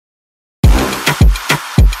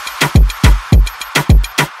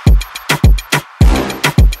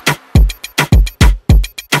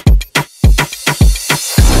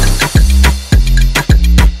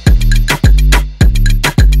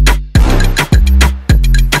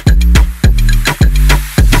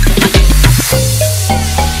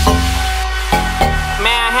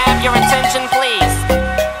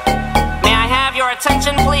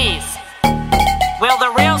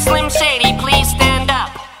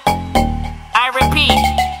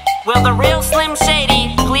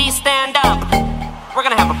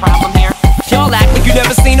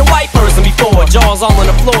girls all on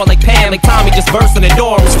the floor like Pam, like Tommy just burst in the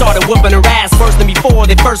door and started whooping her ass worse than before.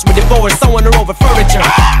 They first were divorced, sewing her over furniture.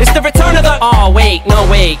 It's the return of the... Oh wait, no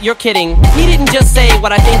wait, you're kidding. He didn't just say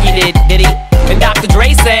what I think he did he? And Dr.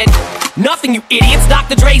 Dre said, nothing, you idiots.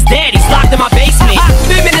 Dr. Dre's dead, he's locked in my basement.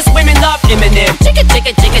 Feminist women love Eminem. Chicka,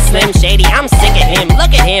 chicka, chicka, Slim Shady, I'm sick of him.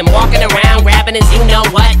 Look at him, walking around, grabbing his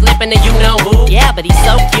you-know-what, flipping the you-know-who. Yeah, but he's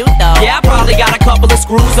so cute, though. Yeah, I probably got a couple of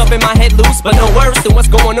screws up in my head loose, but no worse than what's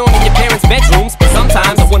going on in your parents' bedrooms. But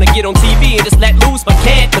sometimes I wanna get on TV and just let loose, but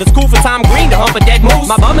can't. But it's cool for Tom Green to hump a dead moose.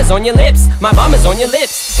 My bum is on your lips, my bum is on your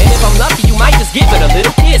lips. And if I'm lucky, you might just give it a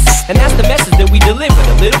little kiss. And that's the message that we deliver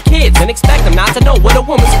to little kids, and expect them not to know what a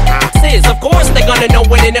woman's is. Of course they're gonna know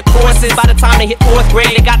what intercourse is. By the time they hit 4th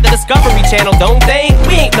grade, they got the Discovery Channel, don't they?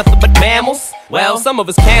 We ain't nothing but mammals. Well, some of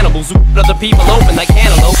us cannibals who other people open like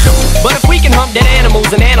antelope. But if we can hump dead animals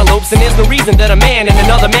and antelopes, then there's no reason that a man and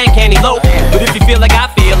another man can't elope. But if you feel like I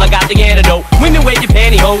feel, I got the antidote. Women wave your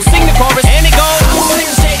pantyhose, sing the chorus, and it goes. I'm Slim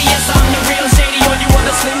Shady, yes I'm the real Shady. All you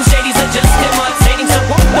other Slim Shadys are just imitating. So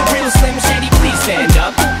won't the real Slim Shady please stand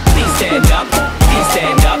up? Please stand up, please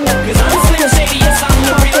stand up. Cause I'm Slim Shady, yes I'm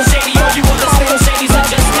the real Shady. All you other Slim Shadys are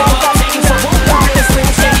just imitating. So won't the real Slim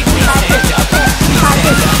Shady please stand up? Please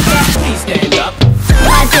stand up, please stand up.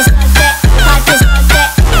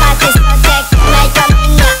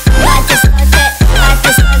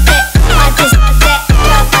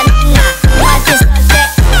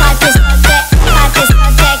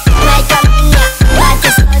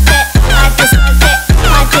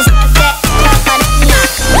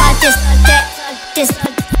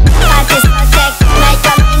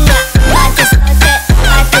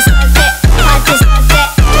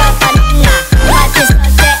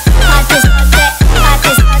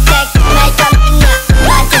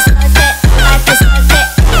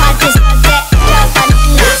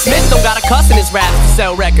 Raps to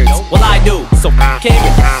sell records, well I do, so f*** him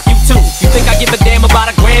and you too. You think I give a damn about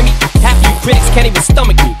a Grammy? Half of you critics can't even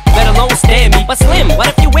stomach me, let alone stand me. But Slim, what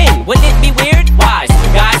if you win? Wouldn't it be weird? Why? So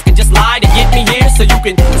you guys can just lie to get me here, so you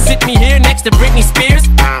can sit me here next to Britney Spears?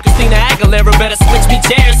 Christina Aguilera better switch me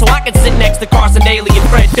chairs so I can sit next to Carson Daly and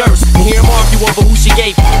Fred Durst and hear him argue over who she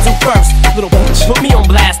gave to first. Little bitch, put me on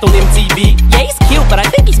blast on MTV. Yeah, he's cute, but I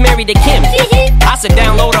think he's married to Kim. I should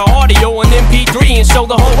download her audio on MP3 and show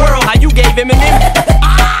the whole world how you gave Eminem.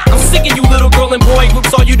 I'm sick of you little girl and boy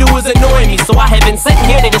groups, all you do is annoy me. So I have been sitting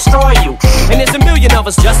here to destroy you. And there's a million of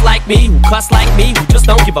us just like me, who cuss like me, who just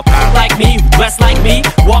don't give a f*** like me, who dress like me,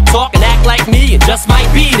 walk, talk, and act like me, and just might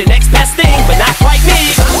be the next best thing, but not quite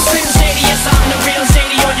me. I'm Slim Shady, yes I'm the real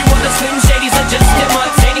Shady. All you other Slim Shadys are just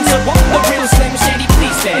imitating. So won't the real Slim Shady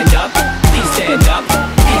please stand up? Please stand up,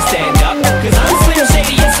 please stand up. Cause I'm Slim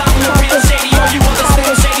Shady, yes I'm the real Shady. All you other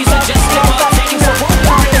Slim Shadys are just imitating. So won't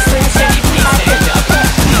the real Slim Shady please stand up? Please stand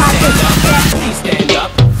up.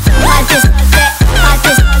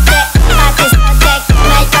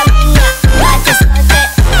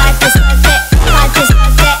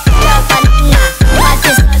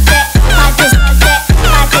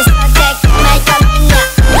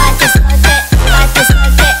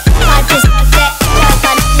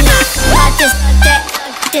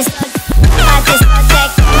 Just